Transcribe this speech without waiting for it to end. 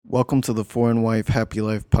Welcome to the Foreign Wife Happy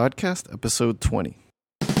Life podcast, episode 20.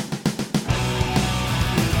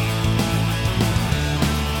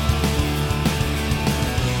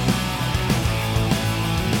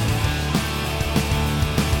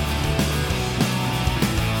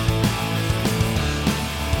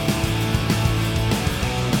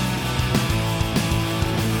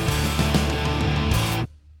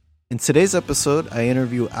 In today's episode, I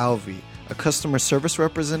interview Alvi, a customer service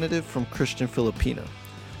representative from Christian Filipina.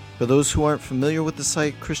 For those who aren't familiar with the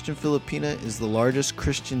site, Christian Filipina is the largest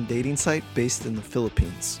Christian dating site based in the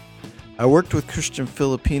Philippines. I worked with Christian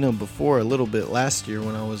Filipina before a little bit last year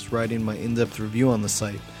when I was writing my in-depth review on the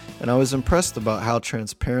site, and I was impressed about how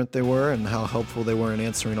transparent they were and how helpful they were in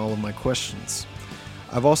answering all of my questions.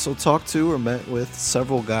 I've also talked to or met with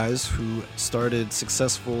several guys who started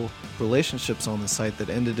successful relationships on the site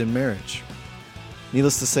that ended in marriage.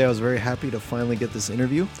 Needless to say, I was very happy to finally get this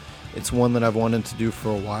interview. It's one that I've wanted to do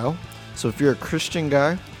for a while. So if you're a Christian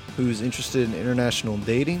guy who's interested in international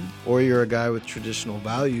dating, or you're a guy with traditional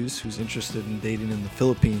values who's interested in dating in the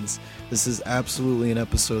Philippines, this is absolutely an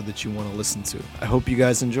episode that you want to listen to. I hope you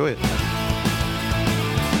guys enjoy it.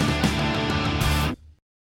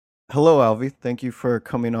 Hello, Alvi. Thank you for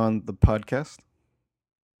coming on the podcast.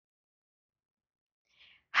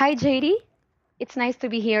 Hi, JD. It's nice to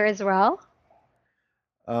be here as well.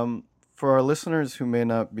 For our listeners who may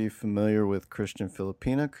not be familiar with Christian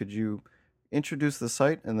Filipina, could you introduce the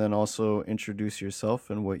site and then also introduce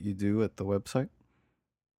yourself and what you do at the website?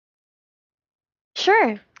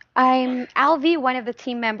 Sure. I'm Alvi, one of the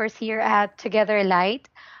team members here at Together Light.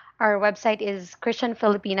 Our website is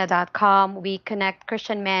christianfilipina.com. We connect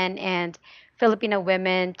Christian men and Filipino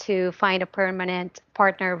women to find a permanent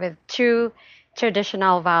partner with true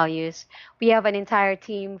traditional values. We have an entire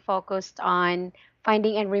team focused on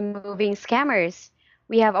finding and removing scammers.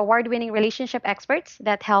 We have award winning relationship experts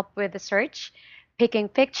that help with the search, picking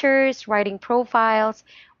pictures, writing profiles.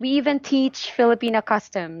 We even teach Filipino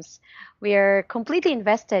customs. We are completely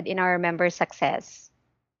invested in our members' success.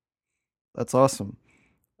 That's awesome.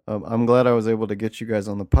 I'm glad I was able to get you guys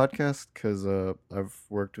on the podcast because I've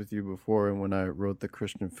worked with you before and when I wrote the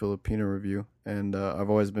Christian Filipino review, and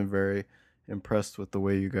I've always been very impressed with the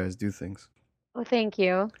way you guys do things. Oh, thank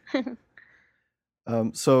you.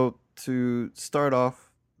 So to start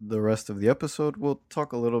off the rest of the episode, we'll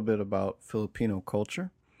talk a little bit about Filipino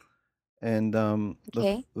culture. And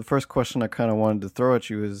Okay. the first question I kind of wanted to throw at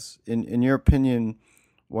you is, in your opinion,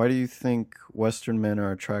 why do you think Western men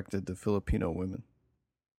are attracted to Filipino women?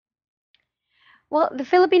 Well, the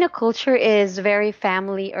Filipino culture is very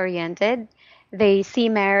family oriented. They see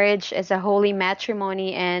marriage as a holy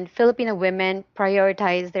matrimony, and Filipino women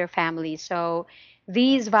prioritize their family. So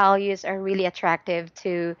these values are really attractive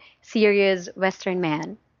to serious Western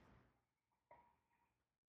men.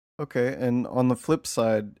 Okay, and on the flip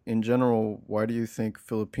side, in general, why do you think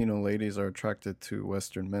Filipino ladies are attracted to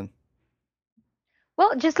Western men?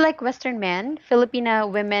 Well, just like Western men, Filipino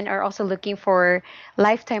women are also looking for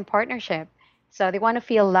lifetime partnership. So they want to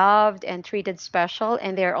feel loved and treated special,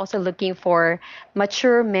 and they're also looking for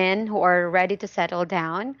mature men who are ready to settle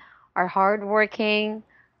down, are hardworking,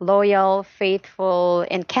 loyal, faithful,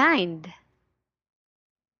 and kind.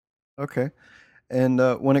 Okay, and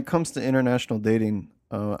when it comes to international dating,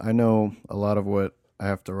 I know a lot of what I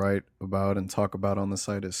have to write about and talk about on the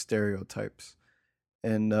site is stereotypes.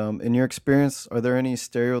 And in your experience, are there any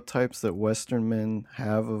stereotypes that Western men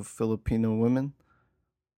have of Filipino women?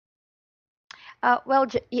 That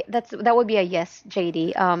would be a yes,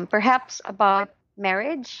 JD. Perhaps about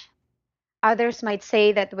marriage. Others might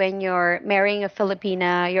say that when you're marrying a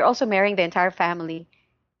Filipina, you're also marrying the entire family.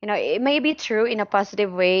 It may be true in a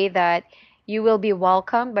positive way that you will be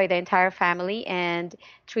welcomed by the entire family and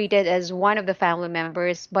treated as one of the family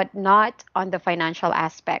members, but not on the financial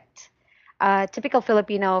aspect. A typical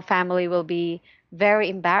Filipino family will be very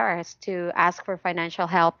embarrassed to ask for financial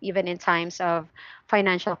help, even in times of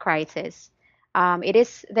financial crisis. It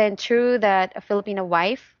is then true that a Filipino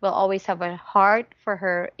wife will always have a heart for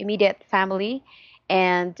her immediate family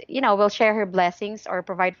and will share her blessings or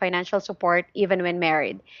provide financial support even when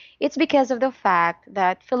married. It's because of the fact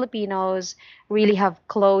that Filipinos really have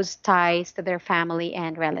close ties to their family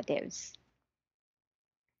and relatives.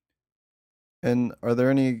 And are there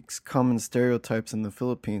any common stereotypes in the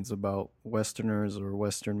Philippines about Westerners or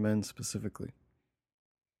Western men specifically?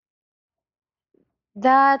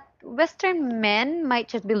 That Western men might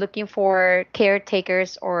just be looking for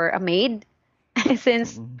caretakers or a maid,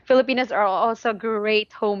 since Mhm. Filipinos are also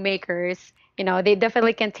great homemakers. They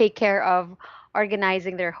definitely can take care of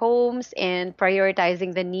organizing their homes and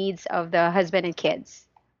prioritizing the needs of the husband and kids.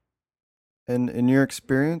 And in your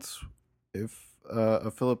experience, if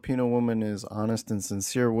a Filipino woman is honest and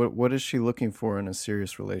sincere, what is she looking for in a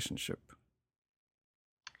serious relationship?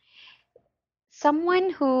 Someone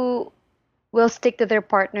who will stick to their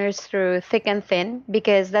partners through thick and thin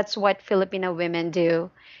because that's what Filipino women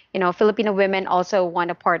do. You know, Filipino women also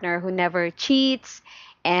want a partner who never cheats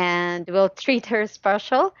and will treat her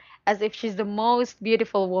special as if she's the most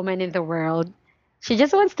beautiful woman in the world. She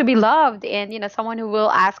just wants to be loved and, someone who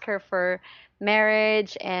will ask her for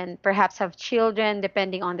marriage and perhaps have children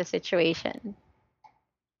depending on the situation.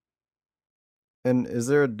 And is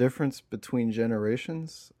there a difference between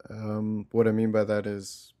generations? What I mean by that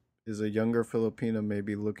is a younger Filipina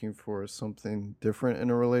maybe looking for something different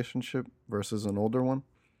in a relationship versus an older one?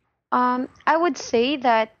 I would say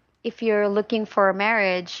that if you're looking for a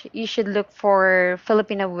marriage, you should look for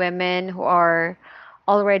Filipino women who are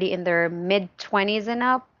already in their mid 20s and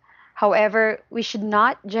up. However, we should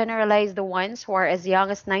not generalize the ones who are as young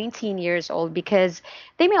as 19 years old because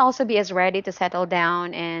they may also be as ready to settle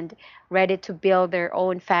down and ready to build their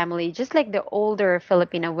own family, just like the older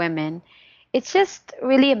Filipino women. It's just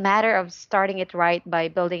really a matter of starting it right by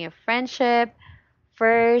building a friendship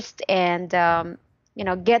first and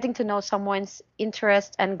getting to know someone's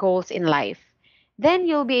interests and goals in life, then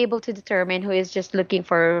you'll be able to determine who is just looking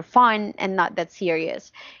for fun and not that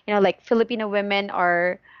serious. Like Filipino women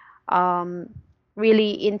are um,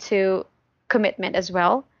 really into commitment as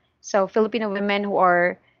well. So Filipino women who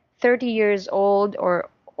are 30 years old or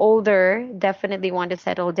older definitely want to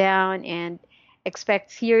settle down and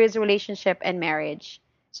expect serious relationship and marriage.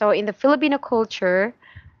 So in the Filipino culture,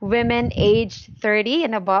 women aged 30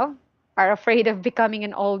 and above are afraid of becoming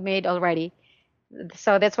an old maid already.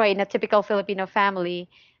 So that's why in a typical Filipino family,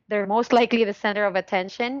 they're most likely the center of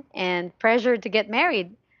attention and pressure to get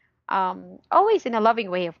married. Always in a loving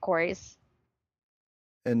way, of course.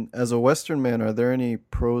 And as a Western man, are there any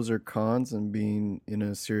pros or cons in being in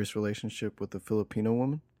a serious relationship with a Filipino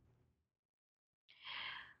woman?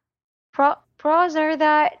 Pros are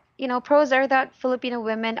that Filipino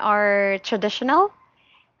women are traditional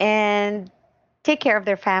and take care of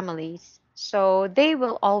their families. So they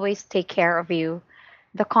will always take care of you.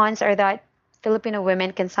 The cons are that Filipino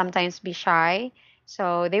women can sometimes be shy,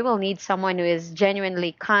 so they will need someone who is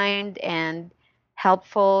genuinely kind and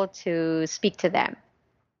helpful to speak to them.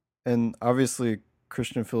 And obviously,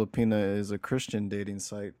 Christian Filipina is a Christian dating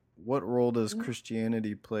site. What role does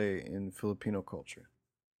Christianity play in Filipino culture?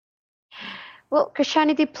 Well,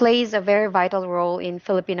 Christianity plays a very vital role in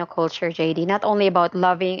Filipino culture, JD, not only about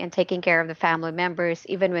loving and taking care of the family members,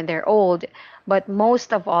 even when they're old, but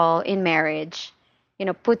most of all in marriage.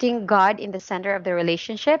 Putting God in the center of the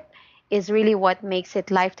relationship is really what makes it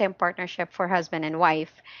lifetime partnership for husband and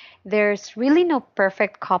wife. There's really no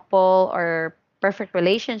perfect couple or perfect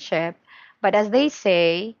relationship, but as they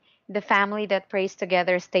say, the family that prays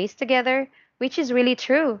together stays together, which is really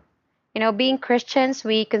true. Being Christians,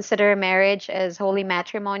 we consider marriage as holy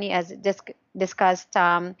matrimony, as discussed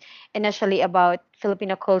initially about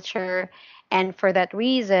Filipino culture. And for that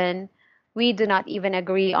reason, we do not even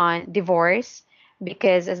agree on divorce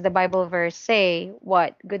because, as the Bible verse say,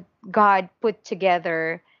 what good God put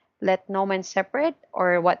together, let no man separate,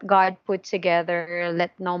 or what God put together,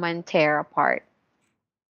 let no man tear apart.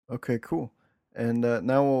 Okay, cool. And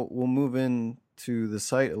now we'll move in to the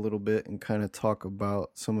site a little bit and kind of talk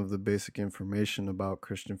about some of the basic information about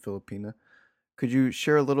Christian Filipina. Could you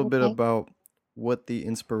share a little bit Okay. about what the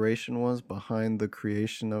inspiration was behind the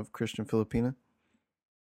creation of Christian Filipina?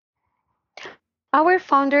 Our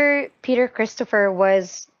founder, Peter Christopher,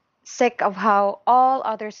 was sick of how all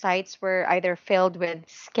other sites were either filled with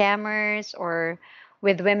scammers or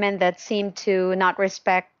with women that seemed to not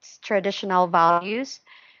respect traditional values.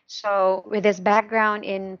 So, with his background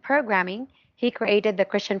in programming, he created the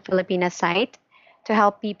Christian Filipina site to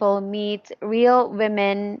help people meet real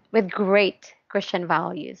women with great Christian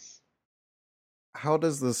values. How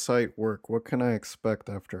does the site work? What can I expect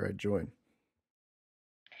after I join?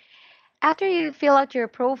 After you fill out your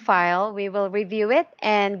profile, we will review it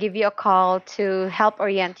and give you a call to help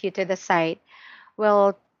orient you to the site.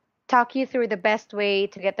 We'll talk you through the best way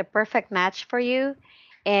to get the perfect match for you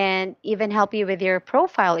and even help you with your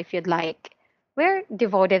profile if you'd like. We're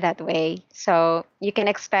devoted that way, so you can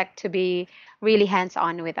expect to be really hands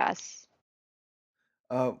on with us.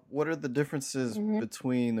 What are the differences Mhm.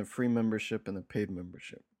 between the free membership and the paid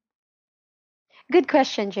membership? Good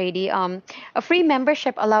question, JD. A free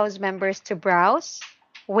membership allows members to browse,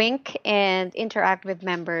 wink, and interact with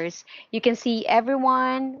members. You can see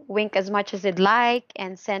everyone, wink as much as you'd like,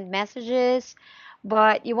 and send messages.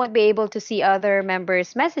 but you won't be able to see other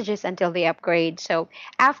members' messages until they upgrade. So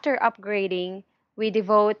after upgrading, we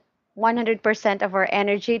devote 100% of our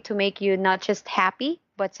energy to make you not just happy,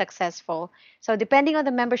 but successful. So depending on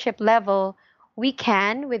the membership level, we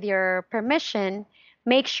can, with your permission,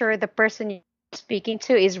 make sure the person you're speaking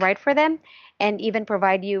to is right for them and even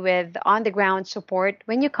provide you with on the ground support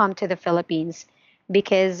when you come to the Philippines.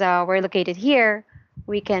 Because we're located here,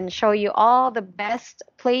 we can show you all the best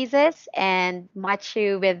places and match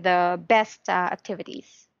you with the best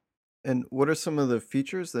activities. And what are some of the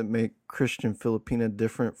features that make Christian Filipina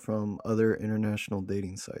different from other international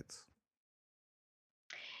dating sites?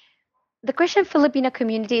 The Christian Filipino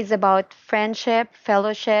community is about friendship,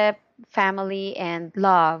 fellowship, family, and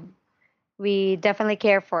love. We definitely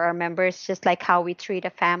care for our members just like how we treat a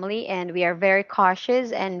family, and we are very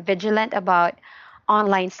cautious and vigilant about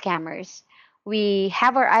online scammers. We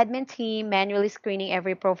have our admin team manually screening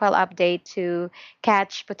every profile update to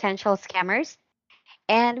catch potential scammers,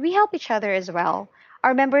 and we help each other as well.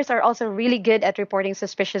 Our members are also really good at reporting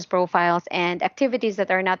suspicious profiles and activities that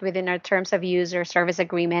are not within our terms of use or service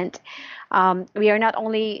agreement. We are not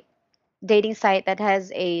only dating site that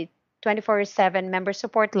has a 24/7 member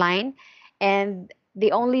support line, and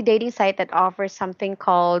the only dating site that offers something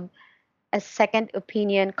called a second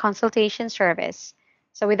opinion consultation service.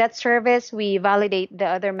 So with that service, we validate the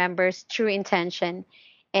other members' true intention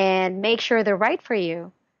and make sure they're right for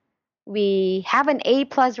you. We have an A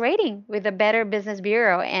plus rating with the Better Business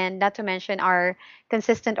Bureau, and not to mention our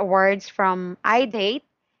consistent awards from iDate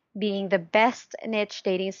being the best niche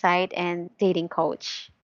dating site and dating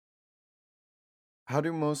coach. How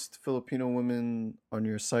do most Filipino women on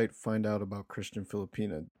your site find out about Christian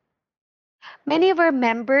Filipina? Many of our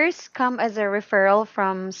members come as a referral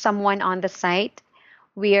from someone on the site.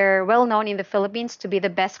 We are well known in the Philippines to be the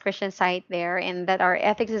best Christian site there, and that our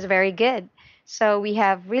ethics is very good. So we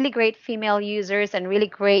have really great female users and really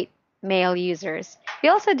great male users. We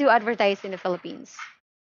also do advertise in the Philippines.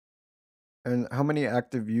 And how many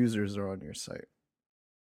active users are on your site?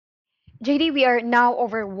 JD, we are now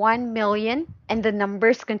over 1 million, and the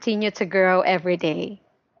numbers continue to grow every day.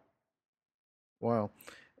 Wow.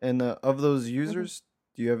 And of those Mhm. users,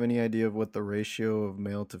 do you have any idea of what the ratio of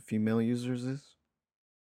male to female users is?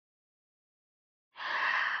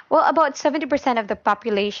 Well, about 70% of the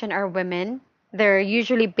population are women. They're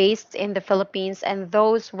usually based in the Philippines, and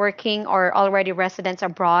those working or already residents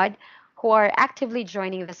abroad who are actively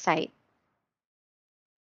joining the site.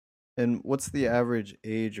 And what's the average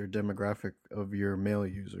age or demographic of your male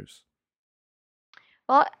users?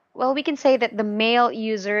 Well, well, we can say that the male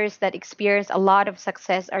users that experience a lot of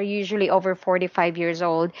success are usually over 45 years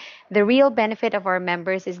old. The real benefit of our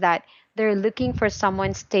members is that they're looking for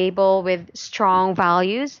someone stable with strong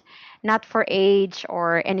values, not for age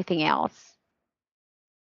or anything else.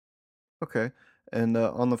 Okay. And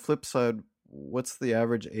on the flip side, what's the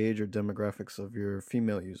average age or demographics of your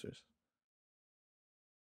female users?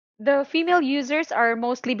 The female users are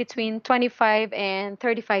mostly between 25 and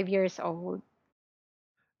 35 years old.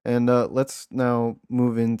 And let's now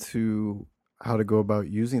move into how to go about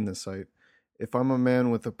using the site. If I'm a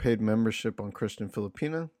man with a paid membership on Christian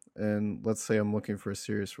Filipina, and let's say I'm looking for a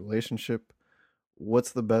serious relationship,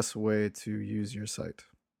 what's the best way to use your site?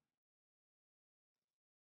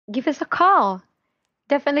 Give us a call.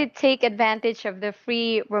 Definitely take advantage of the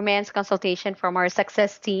free romance consultation from our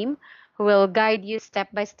success team who will guide you step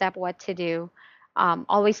by step what to do.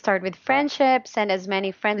 Always start with friendship, send as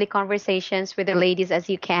many friendly conversations with the ladies as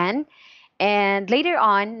you can, and later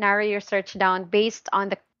on, narrow your search down based on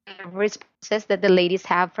the kind of responses that the ladies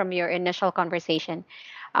have from your initial conversation.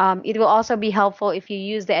 It will also be helpful if you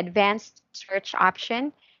use the advanced search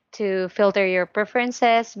option to filter your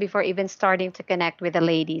preferences before even starting to connect with the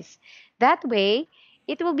ladies. That way,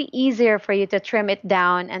 it will be easier for you to trim it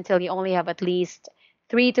down until you only have at least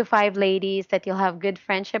 3 to 5 ladies that you'll have good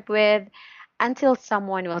friendship with until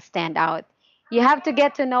someone will stand out. You have to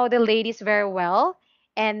get to know the ladies very well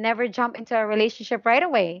and never jump into a relationship right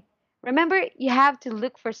away. Remember, you have to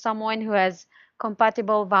look for someone who has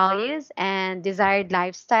compatible values and desired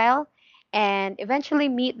lifestyle and eventually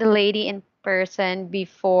meet the lady in person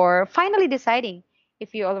before finally deciding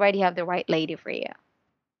if you already have the right lady for you.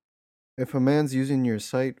 If a man's using your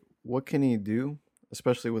site, what can he do,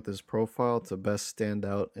 especially with his profile, to best stand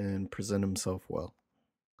out and present himself well?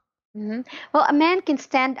 Mhm. Well, a man can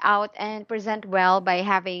stand out and present well by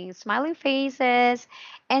having smiling faces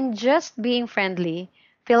and just being friendly.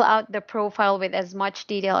 Fill out the profile with as much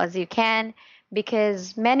detail as you can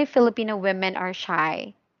because many Filipino women are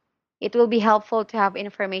shy. It will be helpful to have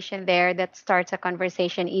information there that starts a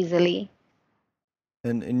conversation easily.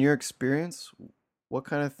 And in your experience, What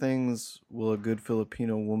kind of things will a good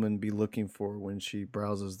Filipino woman be looking for when she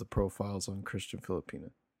browses the profiles on Christian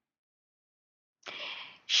Filipina?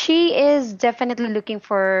 She is definitely looking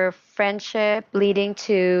for friendship leading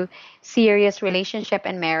to serious relationship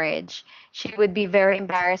and marriage. She would be very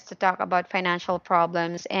embarrassed to talk about financial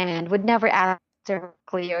problems and would never ask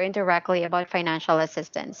directly or indirectly about financial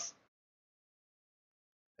assistance.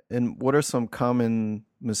 And what are some common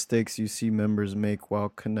mistakes you see members make while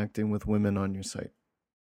connecting with women on your site?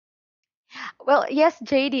 Well, yes,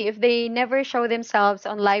 JD, if they never show themselves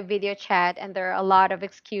on live video chat and there are a lot of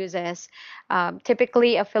excuses,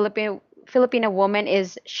 typically a Filipino woman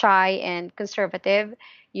is shy and conservative.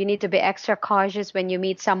 You need to be extra cautious when you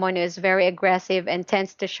meet someone who is very aggressive and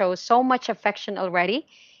tends to show so much affection already,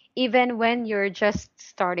 even when you're just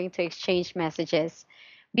starting to exchange messages.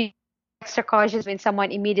 Be extra cautious when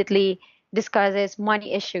someone immediately discusses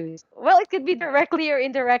money issues. Well, it could be directly or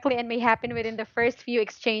indirectly and may happen within the first few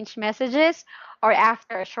exchange messages or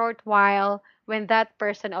after a short while when that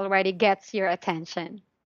person already gets your attention.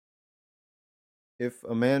 If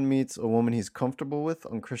a man meets a woman he's comfortable with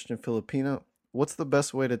on Christian Filipina, what's the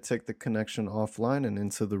best way to take the connection offline and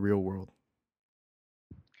into the real world?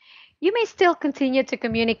 You may still continue to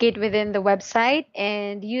communicate within the website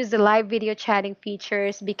and use the live video chatting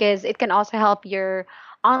features because it can also help your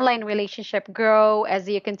online relationship grow as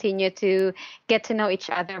you continue to get to know each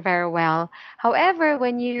other very well. However,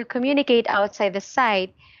 when you communicate outside the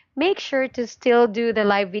site, make sure to still do the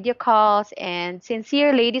live video calls, and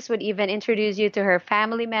Sincere Ladies would even introduce you to her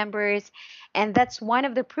family members, and that's one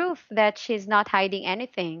of the proof that she's not hiding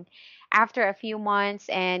anything. After a few months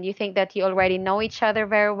and you think that you already know each other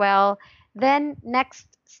very well, then next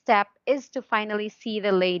step is to finally see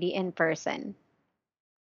the lady in person.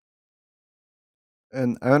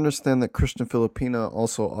 And I understand that Christian Filipina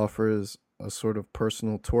also offers a sort of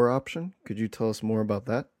personal tour option. Could you tell us more about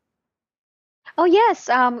that? Oh, yes.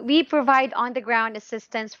 We provide on the ground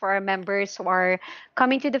assistance for our members who are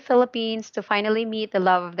coming to the Philippines to finally meet the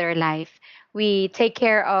love of their life. We take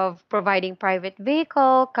care of providing private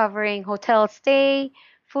vehicle, covering hotel stay,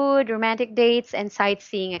 food, romantic dates, and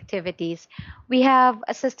sightseeing activities. We have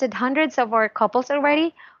assisted hundreds of our couples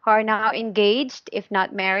already who are now engaged, if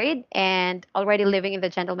not married, and already living in the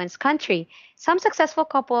gentleman's country. Some successful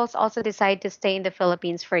couples also decide to stay in the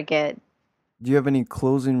Philippines for good. Do you have any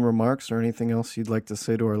closing remarks or anything else you'd like to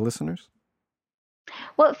say to our listeners?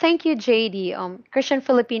 Well, thank you, JD. Christian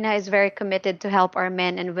Filipina is very committed to help our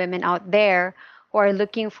men and women out there who are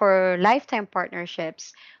looking for lifetime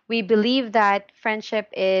partnerships. We believe that friendship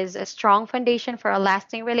is a strong foundation for a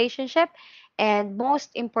lasting relationship, and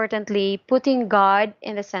most importantly, putting God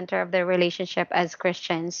in the center of the relationship as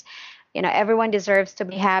Christians. Everyone deserves to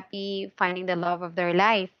be happy, finding the love of their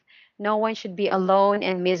life. No one should be alone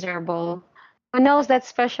and miserable. Who knows, that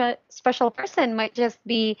special person might just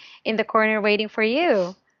be in the corner waiting for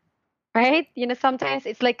you, right? Sometimes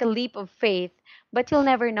it's like a leap of faith, but you'll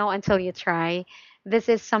never know until you try. This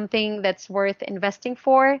is something that's worth investing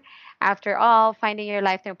for. After all, finding your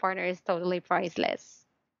lifetime partner is totally priceless.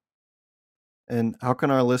 And how can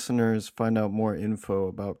our listeners find out more info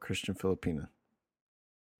about Christian Filipina?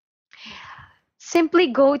 Simply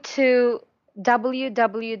go to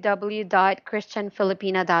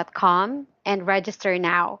www.christianfilipina.com and register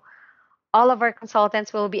now. All of our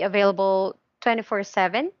consultants will be available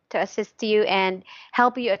 24/7 to assist you and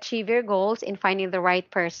help you achieve your goals in finding the right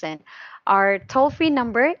person. Our toll free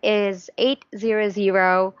number is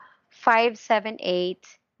 800 578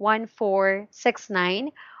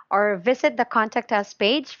 1469, or visit the Contact Us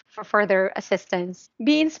page for further assistance.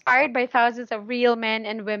 Be inspired by thousands of real men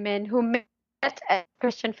and women who met at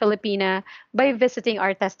Christian Filipina by visiting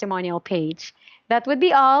our testimonial page. That would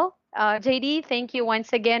be all. JD, thank you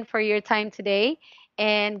once again for your time today.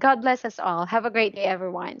 And God bless us all. Have a great day,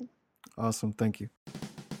 everyone. Awesome. Thank you.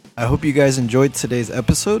 I hope you guys enjoyed today's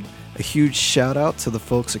episode. A huge shout out to the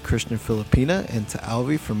folks at Christian Filipina and to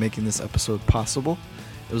Alvi for making this episode possible.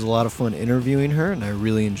 It was a lot of fun interviewing her, and I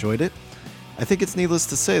really enjoyed it. I think it's needless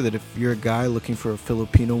to say that if you're a guy looking for a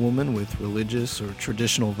Filipino woman with religious or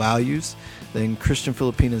traditional values, then Christian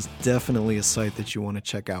Filipina is definitely a site that you want to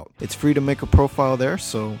check out. It's free to make a profile there,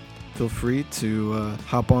 so feel free to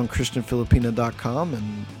hop on ChristianFilipina.com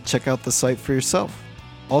and check out the site for yourself.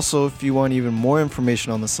 Also, if you want even more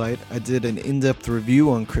information on the site, I did an in-depth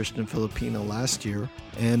review on Christian Filipina last year,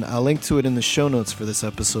 and I'll link to it in the show notes for this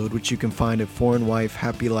episode, which you can find at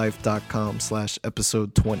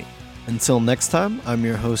foreignwifehappylife.com/episode 20. Until next time, I'm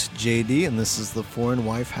your host, JD, and this is the Foreign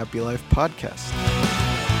Wife Happy Life podcast.